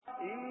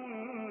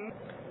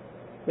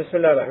بسم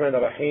الله الرحمن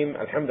الرحيم.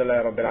 الحمد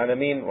لله رب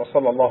العالمين,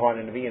 وصلى الله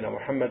على نبينا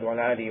Muhammad wa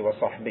ala alihi wa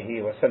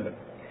sahbihi wa sallam.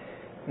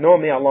 Know,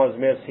 may Allah's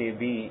mercy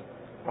be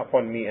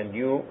upon me and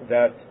you,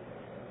 that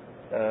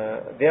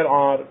there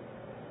are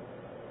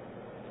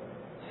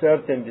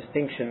certain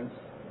distinctions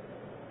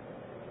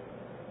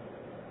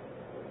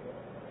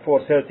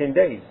for certain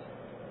days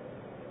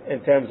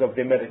in terms of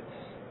the merits.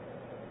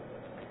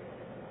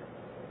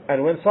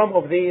 And when some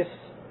of these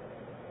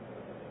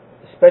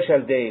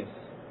special days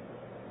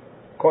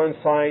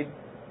coincide,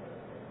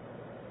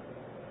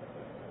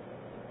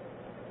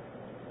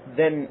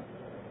 then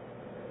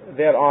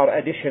there are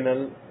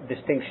additional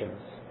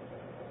distinctions.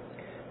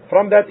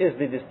 From that is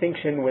the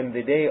distinction when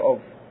the day of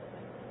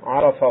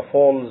Arafah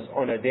falls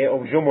on a day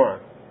of Jumu'ah,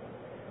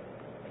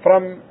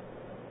 from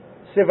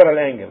several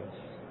angles.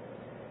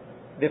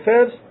 The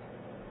first,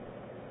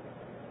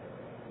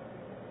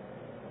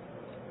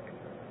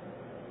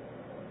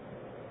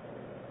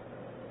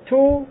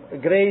 two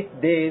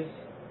great days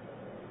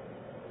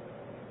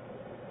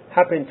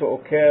happen to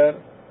occur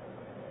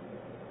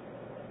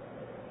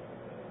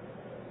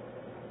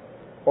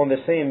on the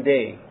same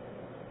day.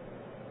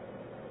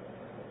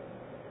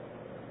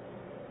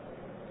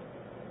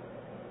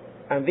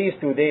 And these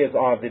 2 days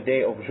are the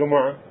day of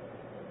Jumu'ah,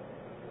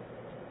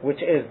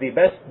 which is the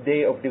best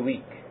day of the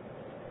week,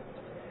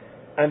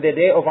 and the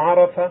day of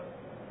Arafah,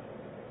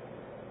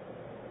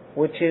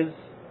 which is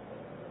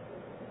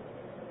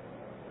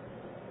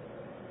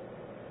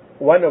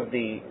one of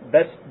the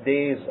best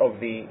days of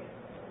the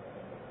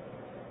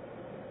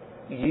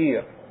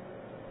year.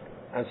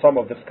 And some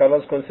of the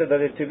scholars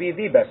consider it to be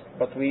the best,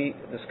 but we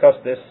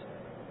discussed this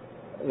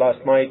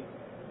last night.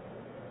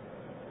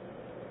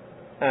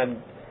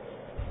 And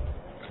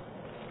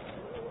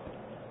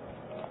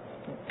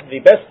the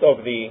best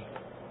of the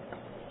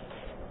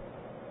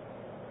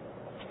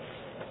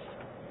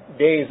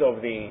days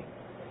of the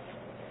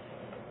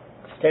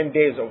 10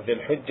 days of the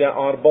Hijjah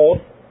are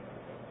both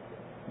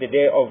the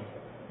day of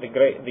the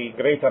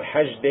greater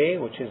Hajj day,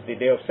 which is the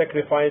day of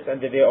sacrifice, and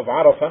the day of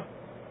Arafah.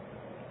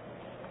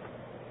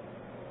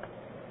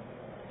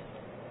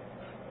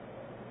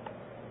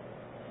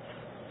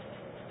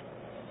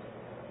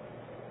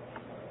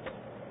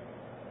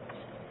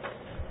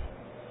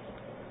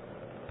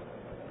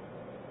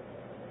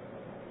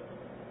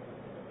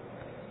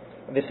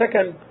 The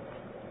second,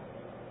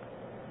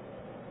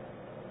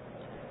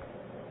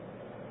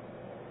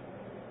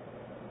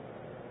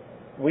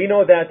 we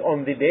know that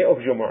on the day of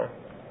Jumu'ah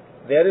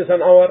there is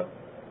an hour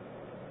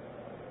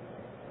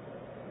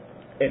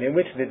in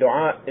which the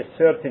dua is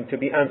certain to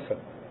be answered.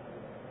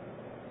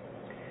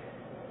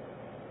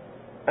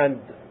 And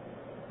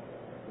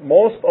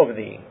most of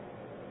the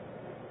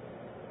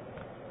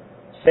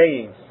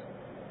sayings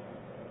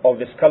of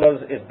the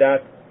scholars is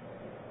that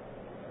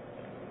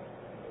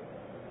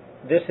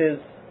this is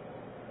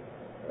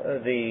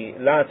the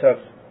latter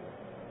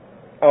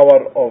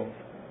hour of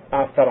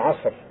after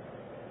Asr.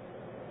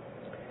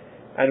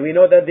 And we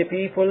know that the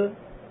people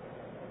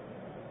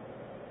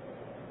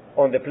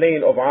on the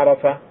plain of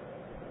Arafah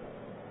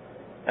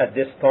at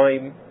this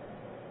time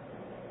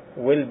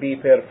will be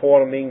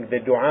performing the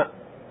dua.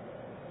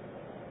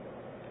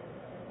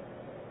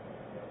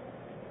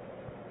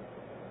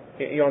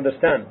 You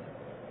understand?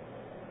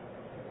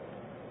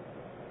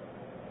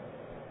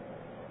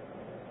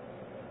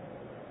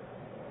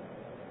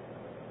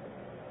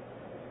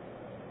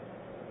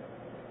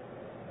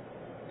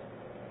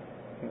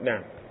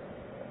 Now,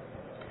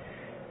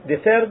 the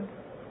third,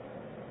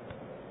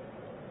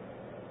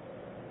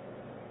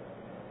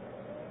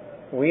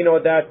 we know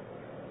that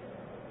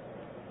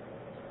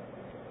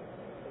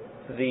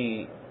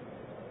the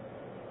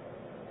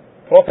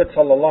Prophet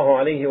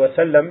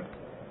ﷺ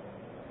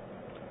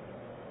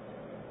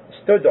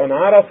stood on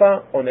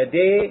Arafah on a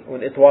day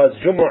when it was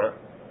Jumu'ah.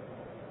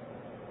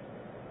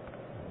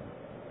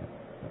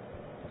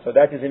 So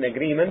that is in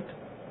agreement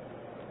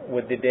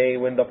with the day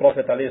when the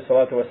Prophet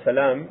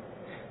ﷺ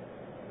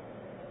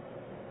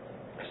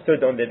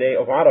stood on the day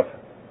of Arafah.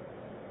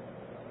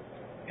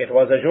 It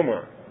was a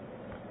Jumu'ah.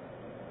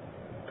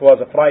 It was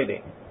a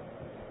Friday.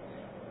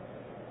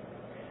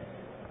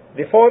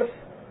 The fourth,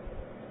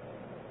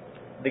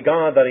 the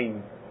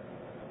gathering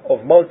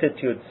of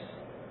multitudes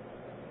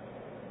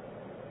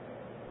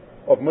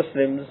of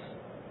Muslims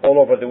all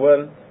over the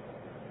world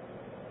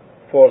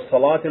for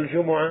Salat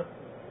al-Jumu'ah,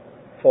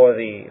 for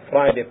the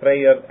Friday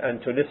prayer, and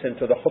to listen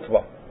to the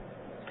khutbah.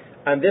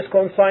 And this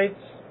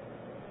coincides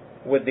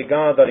with the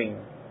gathering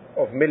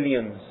of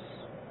millions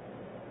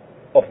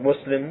of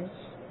Muslims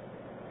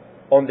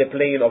on the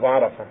plain of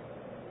Arafah.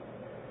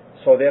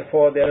 So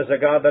therefore there is a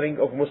gathering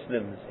of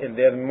Muslims in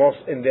their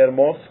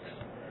mosques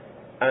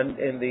and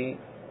in the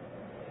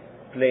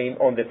plain,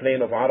 on the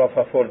plain of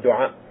Arafah, for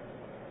dua,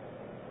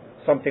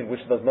 something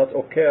which does not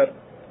occur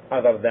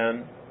other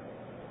than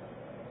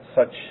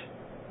such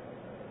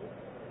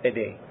a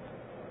day.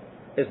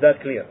 Is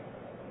that clear?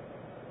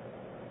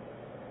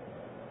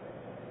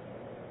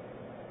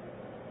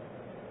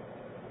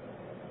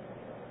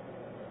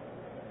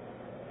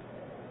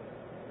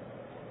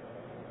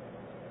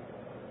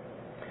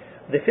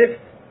 The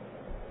fifth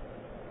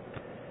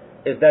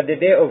is that the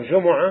day of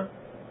Jumu'ah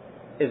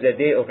is a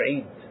day of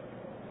Eid.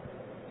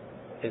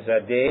 Is a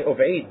day of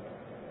Eid.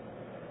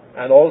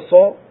 And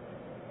also,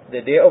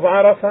 the day of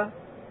Arafah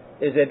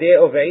is a day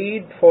of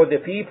Eid for the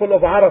people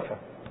of Arafah.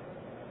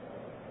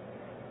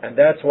 And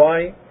that's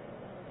why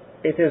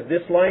it is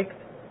disliked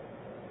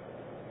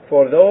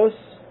for those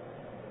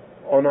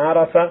on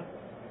Arafah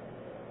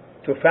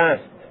to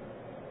fast.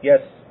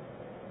 Yes.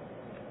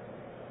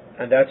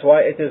 And that's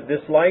why it is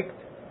disliked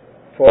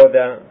for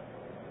the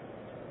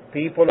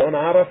people on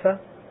Arafah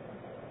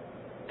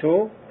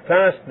to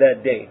fast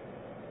that day.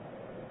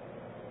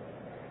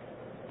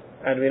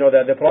 And we know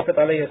that the Prophet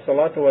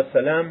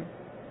ﷺ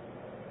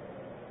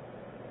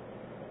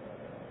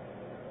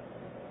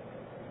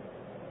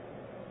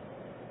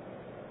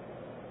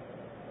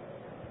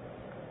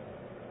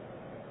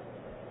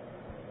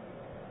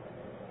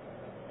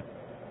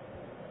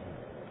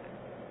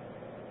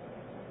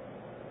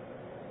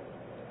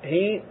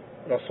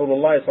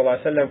Rasulullah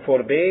ﷺ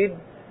forbade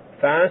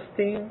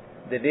fasting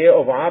the day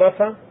of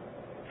Arafah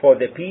for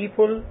the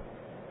people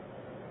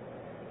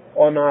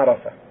on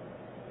Arafah.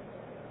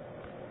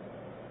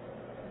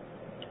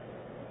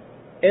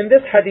 In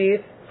this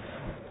hadith,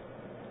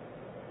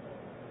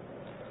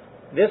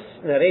 this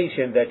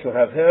narration that you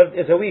have heard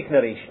is a weak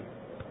narration.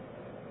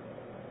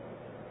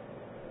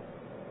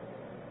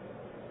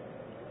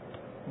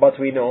 But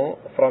we know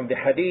from the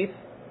hadith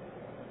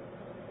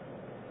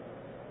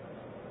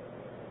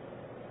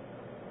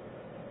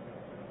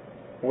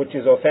which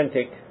is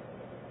authentic,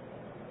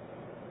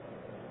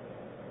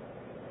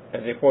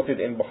 as reported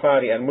in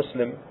Bukhari and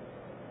Muslim,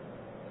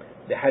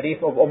 the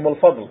hadith of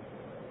al-Fadl.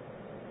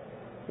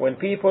 When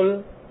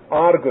people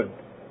argued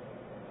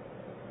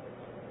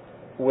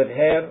with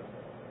her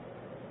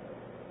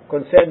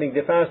concerning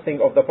the fasting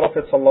of the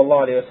Prophet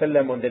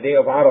ﷺ on the day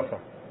of Arafah,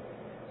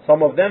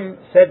 some of them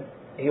said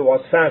he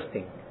was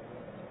fasting,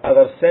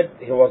 others said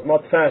he was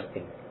not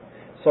fasting.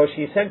 So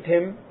she sent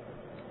him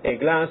a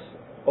glass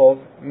of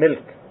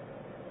milk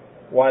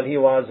while he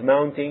was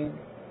mounting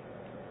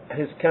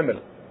his camel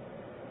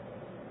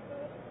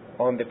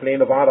on the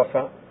plain of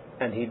Arafah,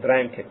 and he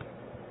drank it.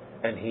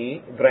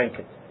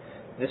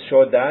 This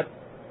showed that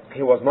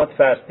he was not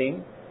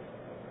fasting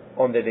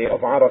on the day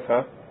of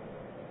Arafah.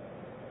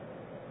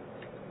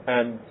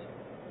 And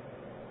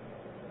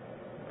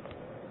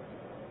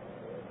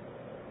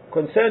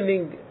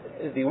concerning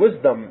the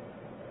wisdom,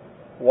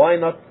 why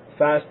not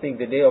fasting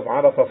the day of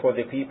Arafah for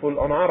the people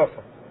on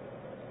Arafah?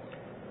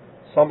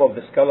 Some of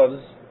the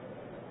scholars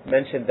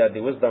mentioned that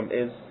the wisdom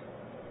is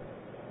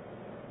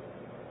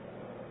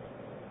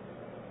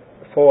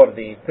for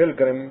the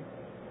pilgrim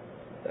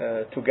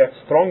to get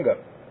stronger,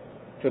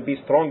 to be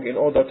strong in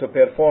order to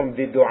perform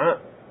the dua,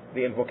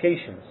 the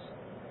invocations.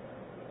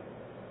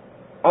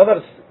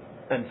 Others,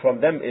 and from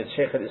them is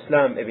Shaykh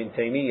al-Islam Ibn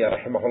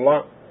Taymiyyah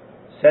rahimahullah,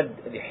 said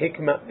the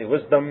hikmah, the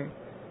wisdom,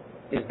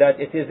 is that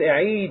it is a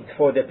Eid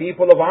for the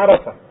people of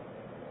Arafah.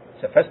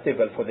 It's a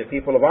festival for the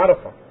people of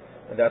Arafah,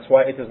 and that's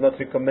why it is not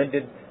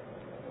recommended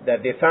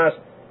that they fast.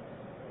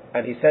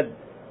 And he said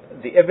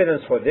the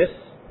evidence for this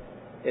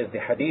is the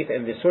hadith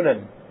in the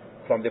Sunan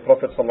from the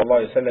Prophet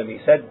ﷺ. He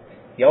said,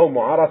 يوم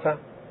عرفة,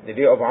 the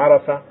day of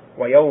Arafah,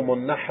 ويوم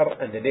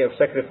النحر, and the day of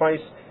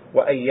sacrifice,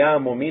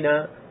 وأيام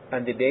منى,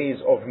 and the days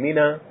of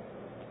Mina,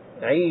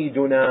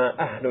 عيدنا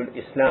أهل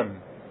الإسلام,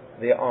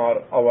 they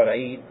are our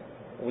Eid,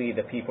 we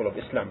the people of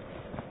Islam.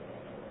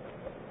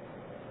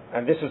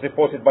 And this is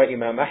reported by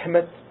Imam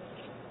Ahmad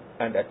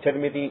and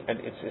At-Tirmidhi, and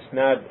its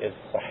isnad is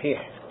sahih.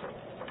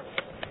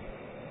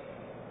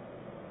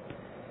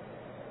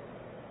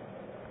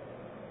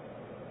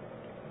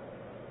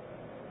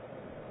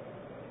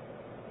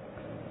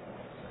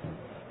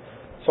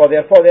 So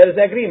therefore there is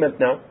agreement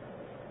now.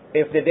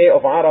 If the day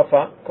of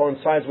Arafah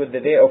coincides with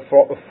the day of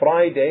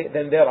Friday,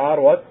 then there are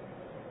what?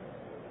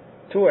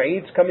 Two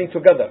Eids coming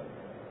together.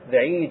 The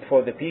Eid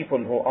for the people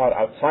who are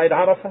outside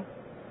Arafah,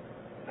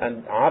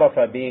 and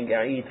Arafah being a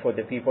Eid for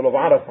the people of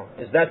Arafah.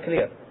 Is that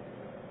clear?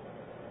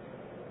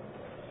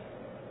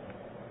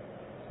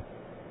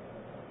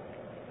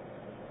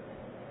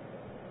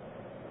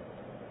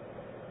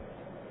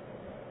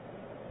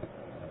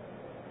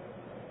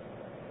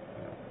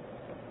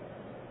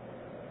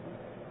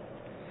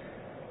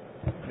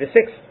 The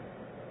sixth,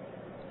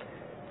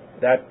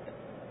 that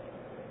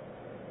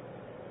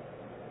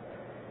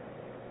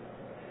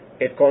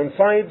it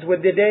coincides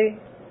with the day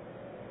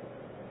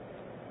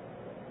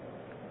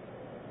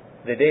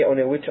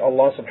on which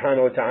Allah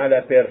subhanahu wa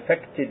ta'ala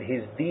perfected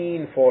His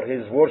deen for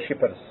His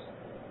worshippers,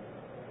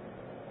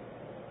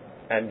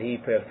 and He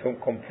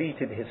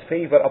completed His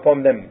favor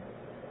upon them,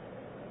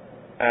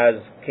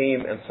 as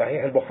came in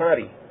Sahih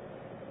al-Bukhari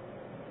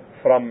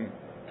from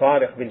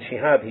Tariq bin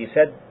Shihab. He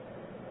said,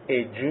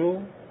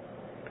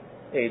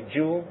 a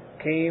Jew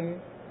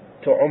came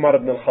to Umar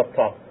ibn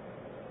al-Khattab.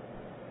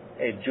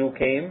 A Jew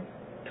came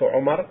to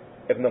Umar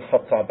ibn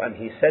al-Khattab, and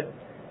he said,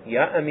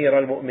 Ya Amir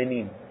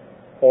al-Mu'mineen,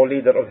 O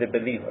leader of the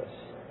believers,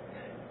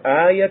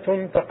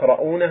 آية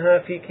تقرؤونها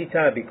في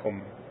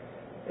كتابكم,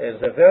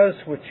 is a verse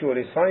which you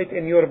recite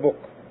in your book.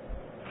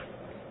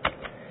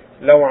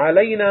 لو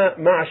علينا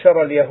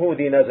معشر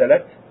اليهود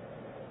نزلت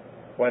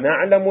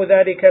ونعلم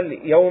ذلك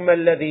اليوم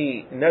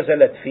الذي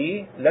نزلت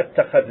فيه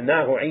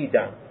لاتخذناه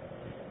عيدا.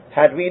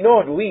 Had we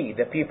known, we,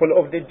 the people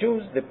of the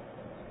Jews,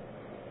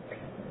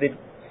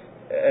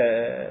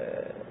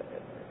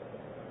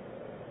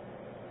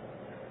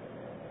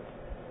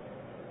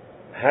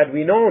 had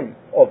we known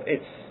of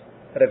its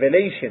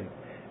revelation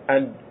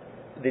and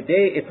the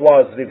day it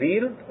was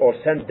revealed or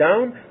sent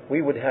down,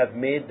 we would have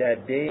made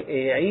that day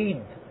a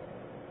Eid.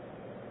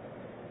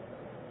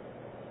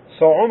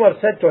 So Umar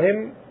said to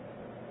him,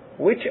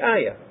 which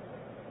ayah?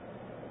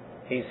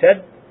 He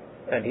said,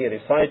 and he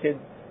recited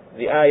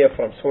the ayah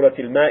from Surah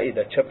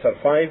Al-Ma'idah, chapter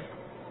 5,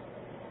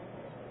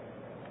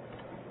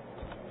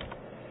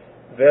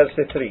 verse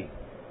 3.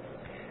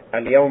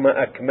 اليوم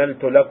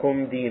أكملت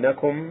لكم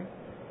دينكم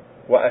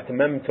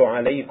وأتممت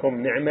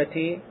عليكم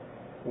نعمتي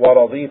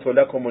ورضيت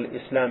لكم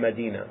الإسلام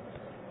دينا.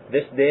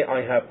 This day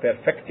I have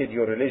perfected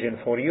your religion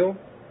for you,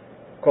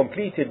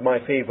 completed my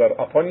favor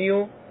upon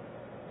you,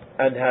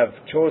 and have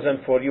chosen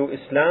for you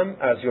Islam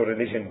as your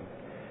religion.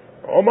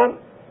 عمر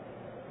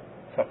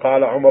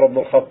فقال عمر بن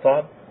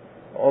الخطاب,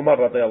 Umar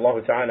رضي الله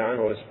تعالى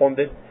عنه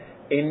responded,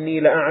 إني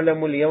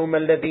لأعلم اليوم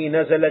الذي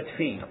نزلت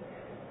فيه.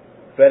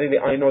 Verily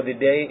I know the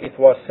day it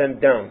was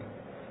sent down.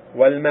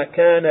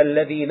 والمكان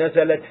الذي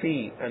نزلت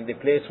فيه, and the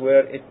place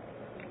where it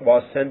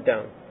was sent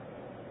down.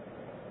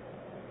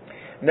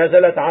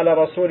 نزلت على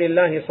رسول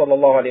الله صلى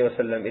الله عليه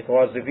وسلم. It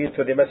was revealed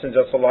to the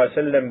Messenger صلى الله عليه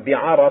وسلم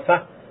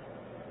بعرفة,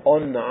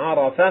 on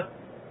عرفة,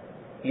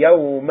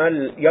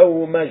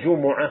 يوم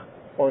جمعة,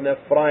 on a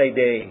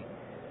Friday.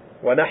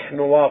 ونحن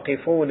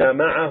واقفون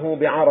معه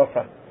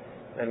بعرفة,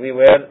 and we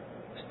were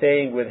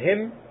staying with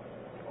him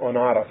on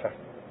Arafah.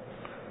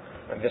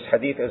 And this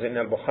hadith is in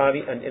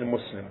Al-Bukhari and in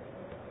Muslim.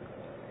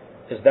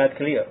 Is that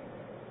clear?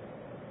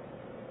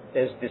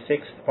 Is the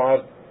sixth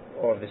part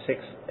or the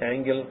sixth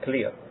angle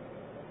clear?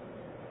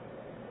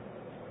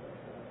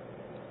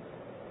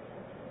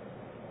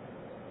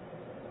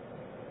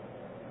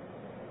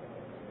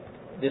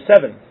 The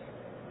seventh,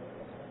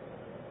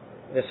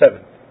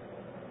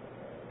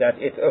 that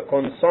it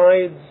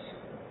coincides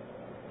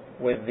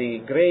with the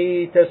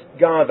greatest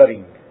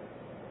gathering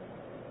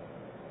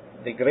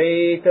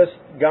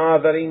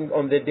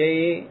on the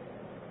day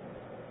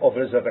of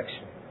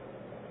resurrection.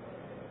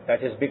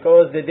 That is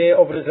because the day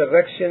of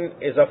resurrection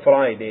is a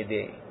Friday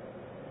day.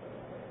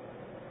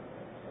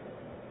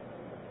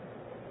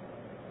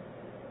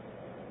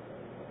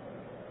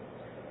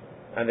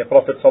 And the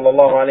Prophet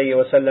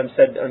ﷺ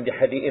said in the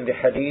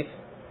hadith,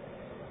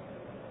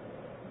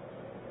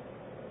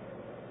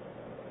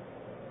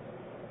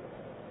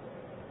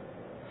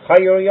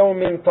 خير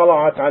يوم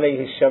طلعت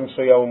عليه الشمس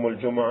يوم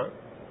الجمعة.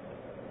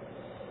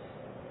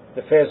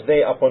 The first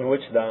day upon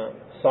which the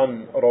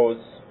sun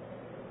rose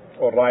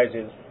or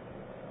rises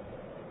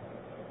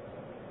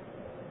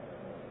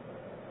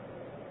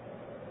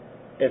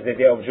is the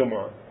day of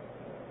Jum'ah.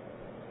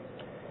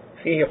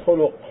 فيه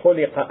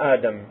خلق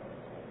آدم.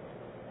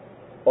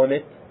 On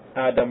it,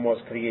 Adam was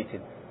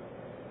created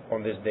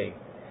on this day.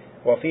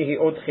 وفيه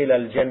أدخل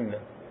الجنة.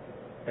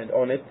 And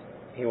on it,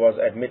 he was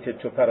admitted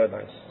to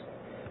paradise.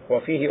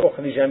 وفيه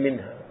أخرج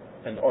منها.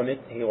 And on it,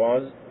 he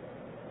was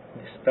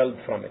expelled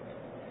from it.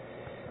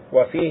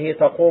 وفيه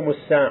تقوم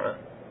الساعة.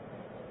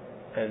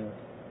 And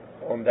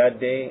on that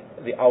day,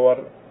 the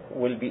hour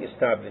will be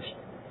established.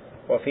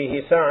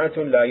 وفيه ساعة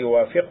لا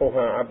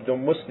يوافقها عبد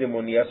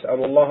مسلم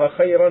يسأل الله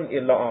خيرا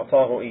إلا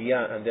أعطاه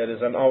إياه. And there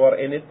is an hour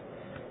in it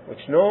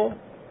which no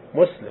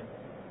Muslim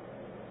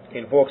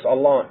invokes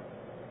Allah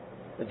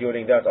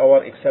during that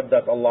hour except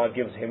that Allah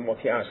gives him what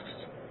he asks.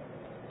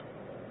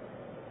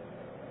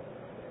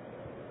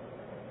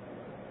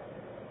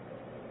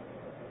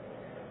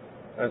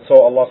 And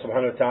so Allah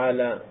subhanahu wa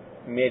ta'ala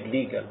made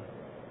legal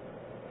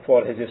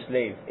for his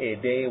slave a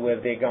day where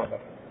they gather.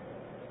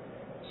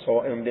 So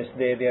on this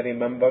day they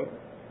remember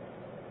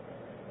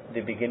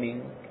the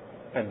beginning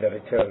and the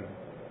return.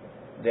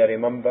 They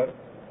remember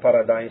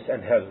paradise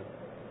and hell.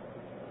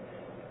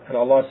 And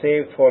Allah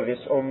saved for this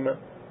ummah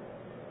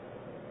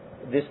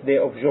this day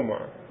of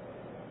Jum'ah,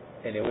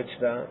 in which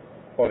the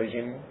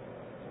origin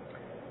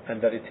and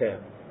the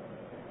return.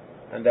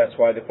 And that's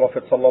why the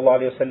Prophet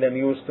ﷺ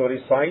used to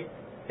recite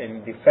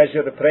in the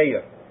Fajr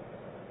prayer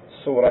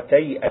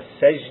Suratay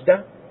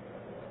As-Sajda,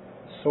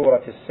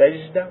 Surah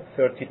As-Sajda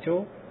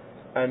 32,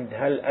 and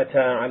Hal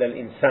Ata Ala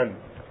Al-Insan.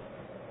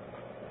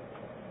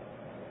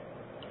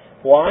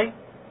 Why?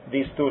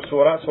 These two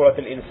surahs, Surah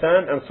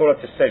Al-Insan and Surah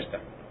As-Sajda.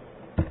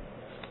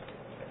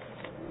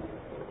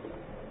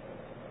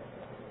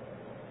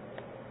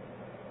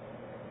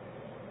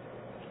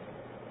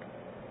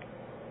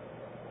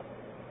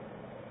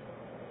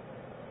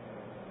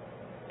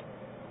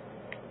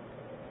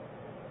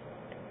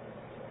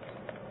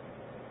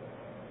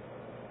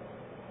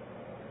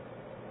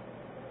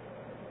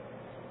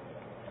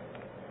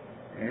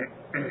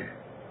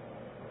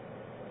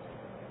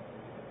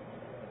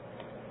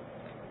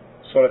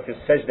 Surah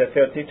Al-Sajdah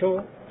 32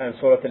 and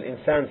Surah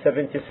Al-Insan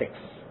 76.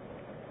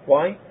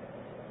 Why?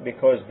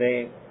 Because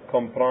they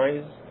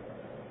comprise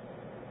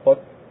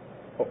what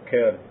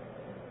occurred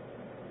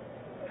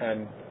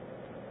and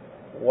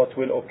what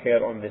will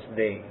occur on this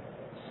day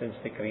since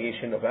the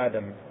creation of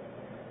Adam,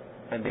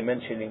 and the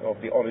mentioning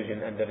of the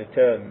origin and the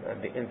return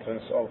and the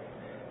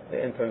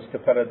entrance to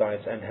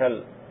paradise and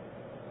hell.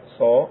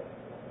 So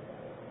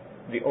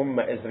the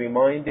Ummah is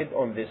reminded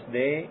on this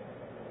day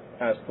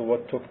as to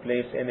what took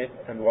place in it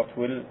and what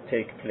will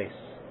take place.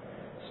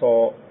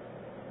 So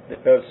the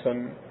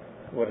person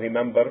will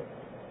remember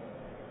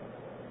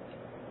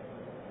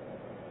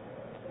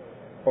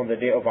on the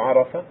day of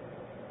Arafah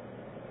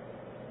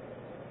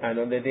and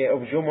on the day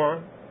of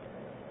Jumu'ah,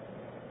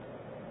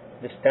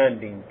 the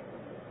standing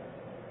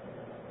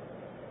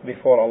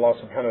before Allah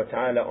subhanahu wa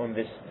ta'ala on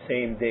this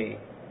same day.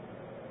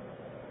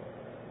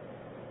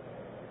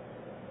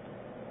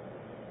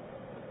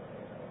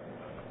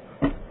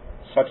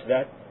 Such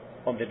that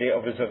on the day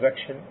of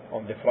resurrection,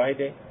 on the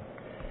Friday,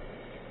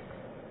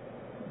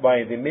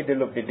 by the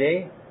middle of the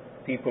day,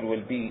 people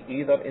will be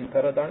either in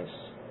paradise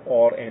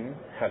or in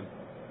hell.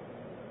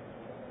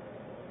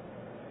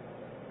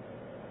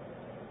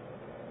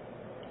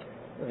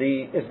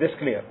 Is this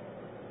clear?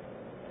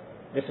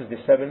 This is the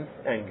seventh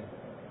angle.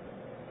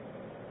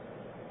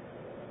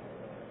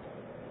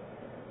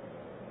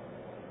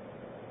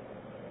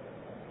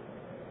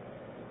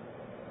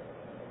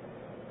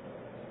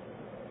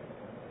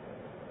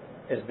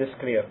 Is this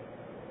clear?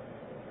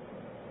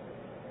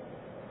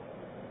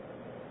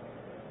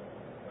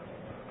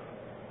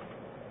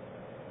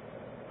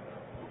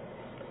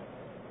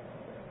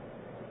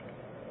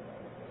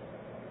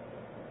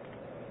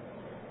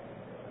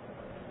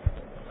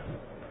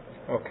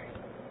 Okay.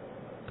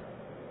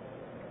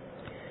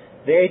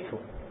 The eighth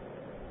one.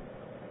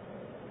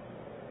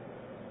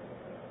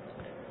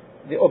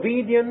 The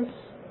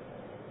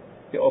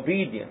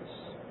obedience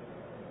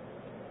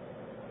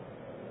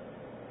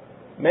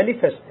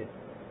manifested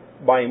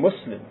by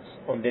Muslims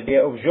on the day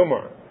of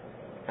Jumu'ah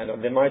and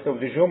on the night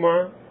of the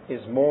Jumu'ah is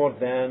more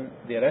than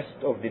the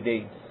rest of the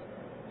days,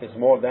 is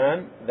more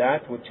than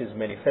that which is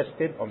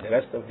manifested on the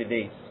rest of the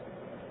days.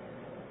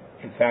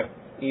 In fact,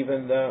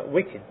 even the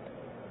wicked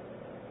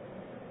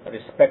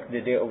respect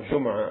the day of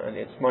Jumu'ah and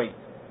its night,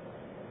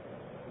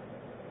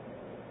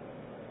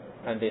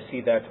 and they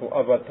see that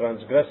whoever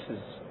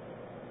transgresses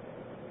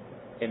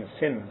in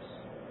sins,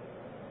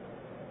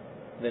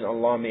 then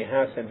Allah may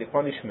hasten the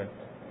punishment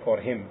for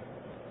him.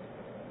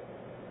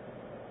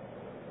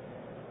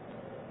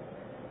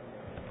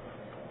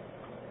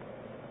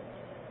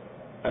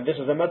 And this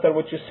is a matter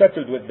which is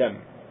settled with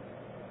them,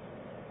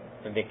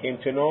 and they came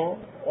to know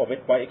of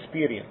it by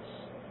experience.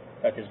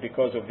 That is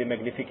because of the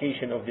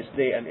magnification of this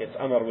day and its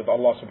honor with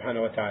Allah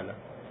subhanahu wa ta'ala,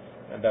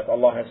 and that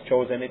Allah has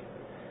chosen it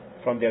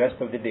from the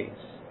rest of the days.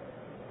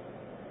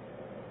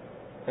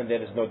 And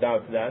there is no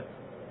doubt that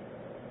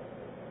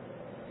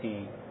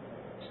the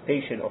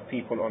station of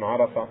people on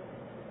Arafah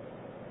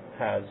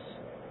has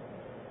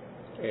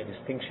a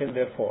distinction,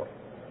 therefore,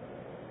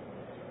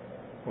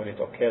 when it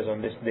occurs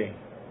on this day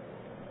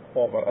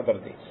over other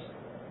days.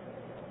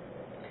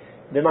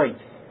 The ninth,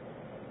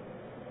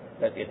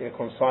 that it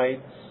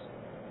coincides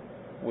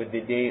with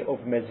the day of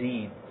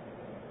Mazid,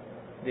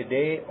 the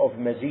day of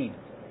Mazid,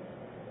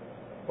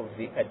 of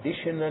the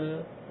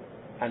additional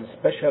and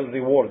special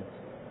reward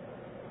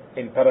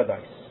in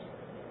paradise.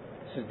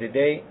 This is the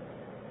day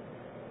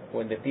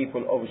when the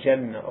people of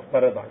Jannah, of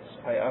paradise,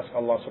 I ask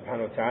Allah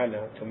subhanahu wa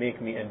ta'ala to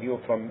make me and you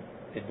from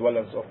the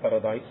dwellers of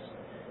paradise,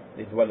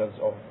 the dwellers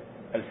of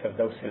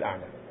Al-Firdaus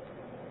Al-A'la.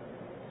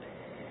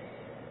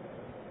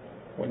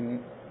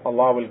 When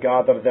Allah will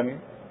gather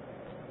them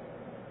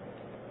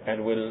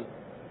and will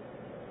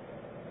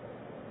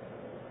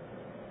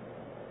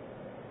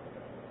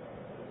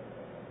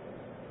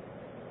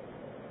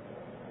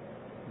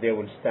they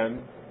will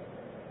stand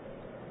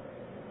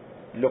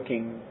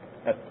looking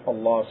at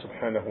Allah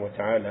subhanahu wa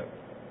ta'ala,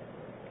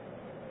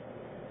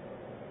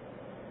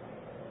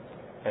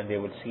 and they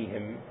will see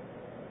Him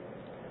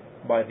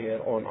by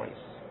their own eyes.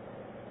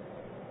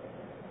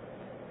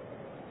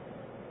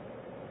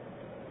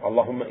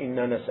 اللهم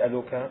إنا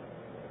نسألك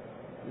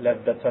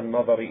لذة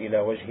النظر إلى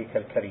وجهك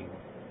الكريم.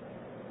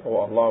 O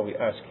Allah, we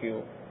ask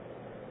you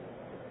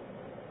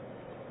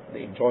the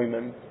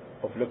enjoyment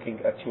of looking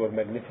at your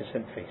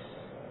magnificent face.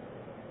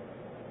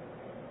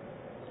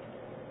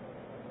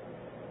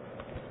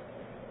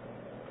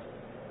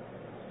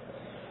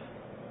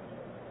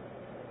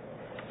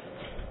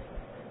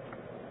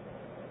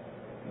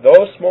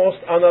 Those most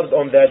honored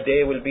on that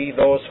day will be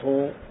those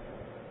who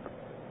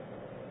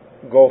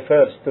go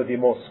first to the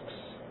mosques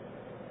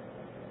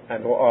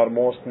and who are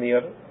most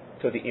near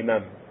to the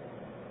Imam.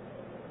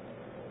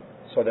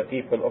 So the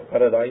people of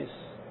paradise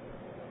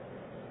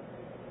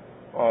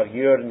are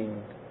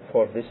yearning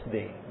for this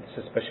day,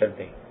 this special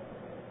day,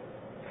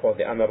 for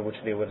the honor which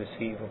they will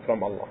receive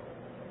from Allah.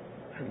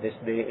 And this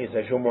day is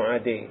a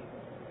Jumu'ah day.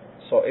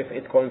 So if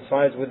it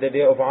coincides with the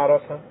day of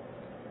Arafah,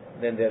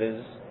 then there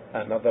is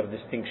another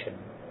distinction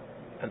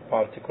and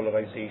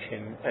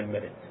particularization and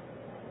merit.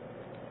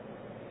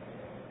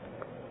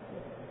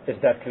 Is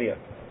that clear?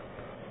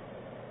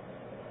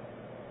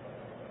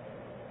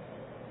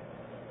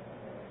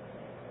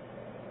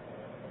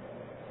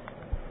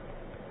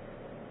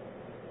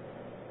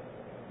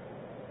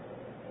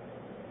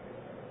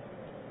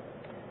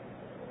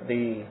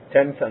 The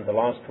 10th and the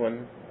last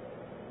one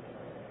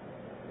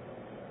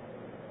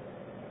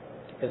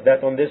is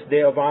that on this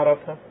day of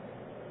Arafah,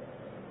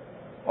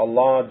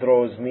 Allah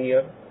draws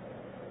near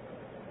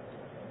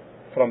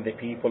from the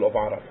people of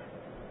Arafah,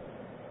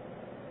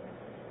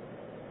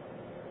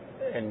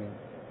 and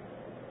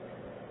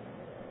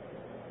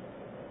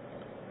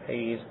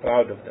He is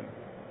proud of them,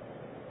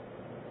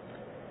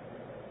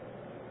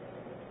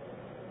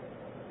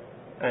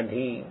 and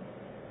He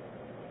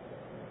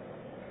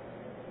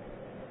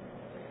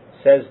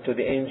says to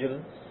the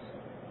angels,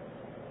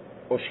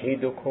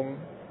 أشهدكم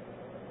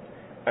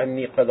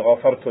أني قد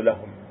غفرت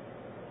لهم.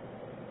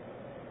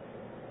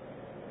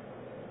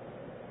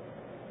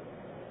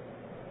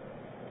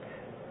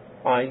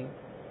 I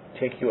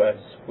take you as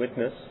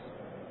witness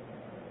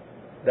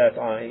that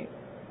I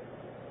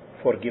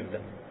forgive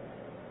them.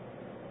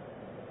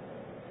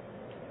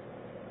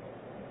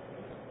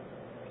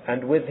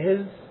 And with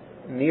His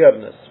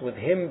nearness, with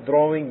Him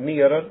drawing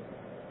nearer,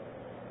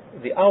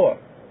 the hour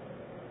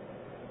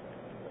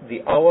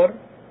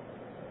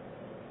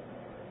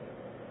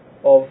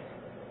of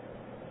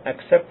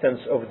acceptance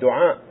of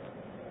dua,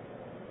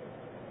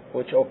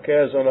 which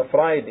occurs on a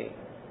Friday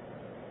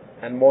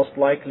and most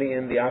likely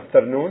in the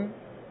afternoon,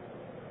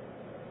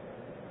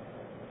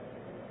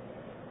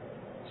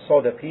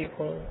 so the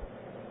people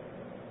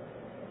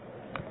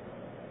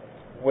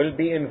will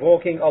be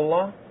invoking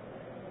Allah,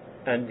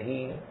 and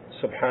He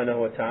subhanahu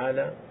wa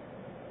ta'ala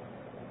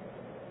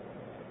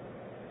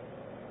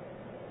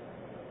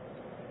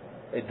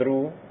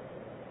drew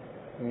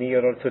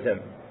nearer to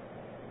them.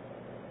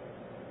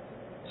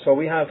 So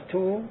we have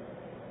two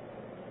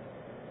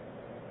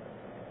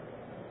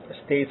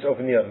states of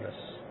nearness.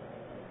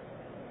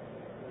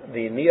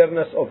 The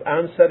nearness of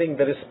answering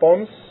the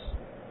response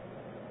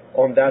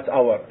on that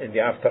hour in the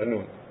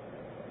afternoon.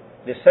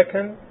 The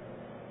second,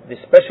 the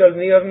special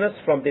nearness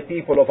from the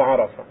people of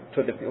Arafah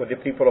to the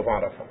people of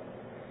Arafah.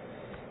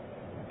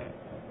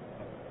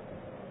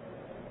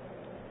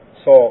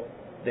 So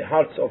the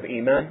hearts of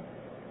Iman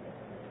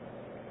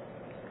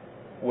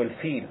will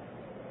feel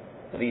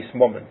these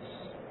moments,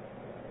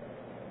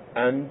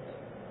 and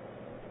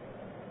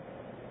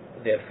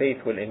their faith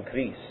will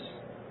increase,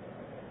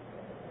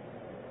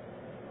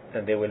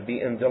 and they will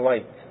be in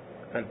delight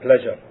and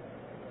pleasure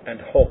and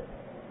hope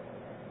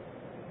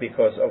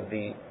because of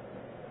the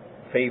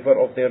favor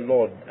of their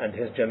Lord and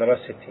His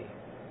generosity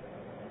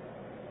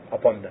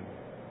upon them.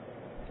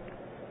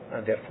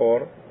 And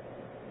therefore,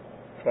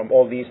 from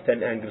all these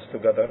 10 angles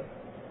together,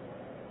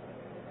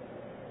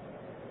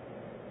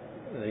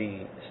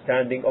 the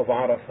standing of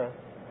Arafah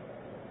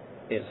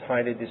is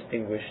highly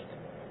distinguished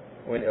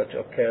when it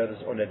occurs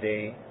on a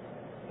day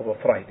of a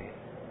Friday.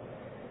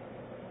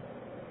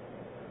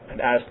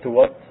 And as to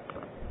what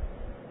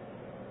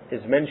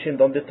is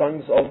mentioned on the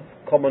tongues of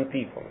common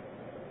people,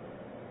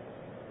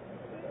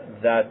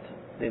 that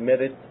the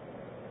merit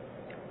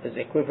is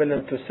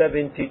equivalent to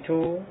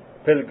 72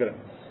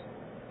 pilgrims,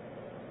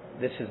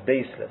 this is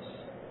baseless,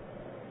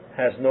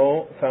 has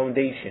no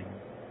foundation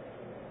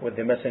with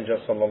the Messenger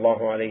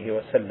sallallahu alaihi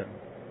wasallam,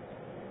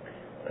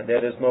 and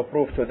there is no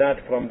proof to that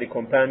from the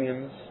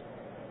companions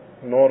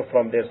nor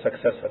from their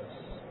successors,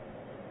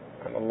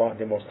 and Allah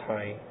the Most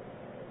High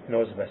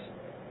knows best.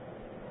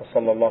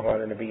 وصلى الله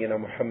على نبينا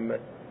محمد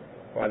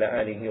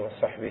وعلى آله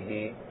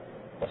وصحبه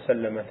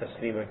وسلم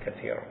تسليما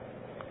كثيرا.